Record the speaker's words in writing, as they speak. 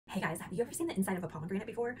Hey guys, have you ever seen the inside of a pomegranate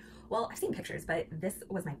before? Well, I've seen pictures, but this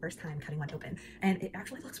was my first time cutting one open, and it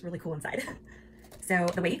actually looks really cool inside. So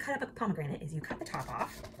the way you cut up a pomegranate is you cut the top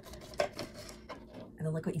off, and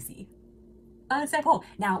then look what you see. Oh, it's so cool.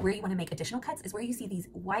 Now, where you want to make additional cuts is where you see these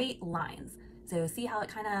white lines. So see how it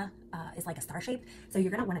kind of is like a star shape? So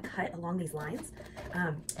you're going to want to cut along these lines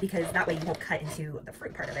because that way you won't cut into the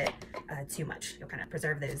fruit part of it too much. You'll kind of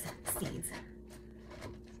preserve those seeds.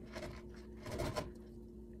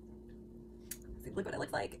 Look what it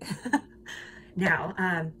looks like. Now,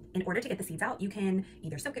 in order to get the seeds out, you can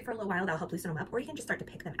either soak it for a little while, that'll help loosen them up, or you can just start to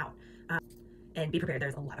pick them out. And be prepared,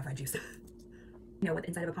 there's a lot of red juice. You know what the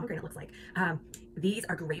inside of a pomegranate looks like. These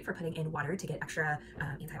are great for putting in water to get extra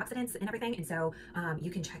antioxidants and everything. And so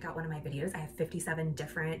you can check out one of my videos. I have 57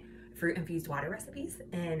 different fruit infused water recipes,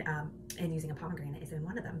 and using a pomegranate is in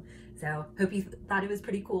one of them. So hope you thought it was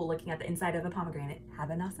pretty cool looking at the inside of a pomegranate. Have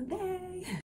an awesome day.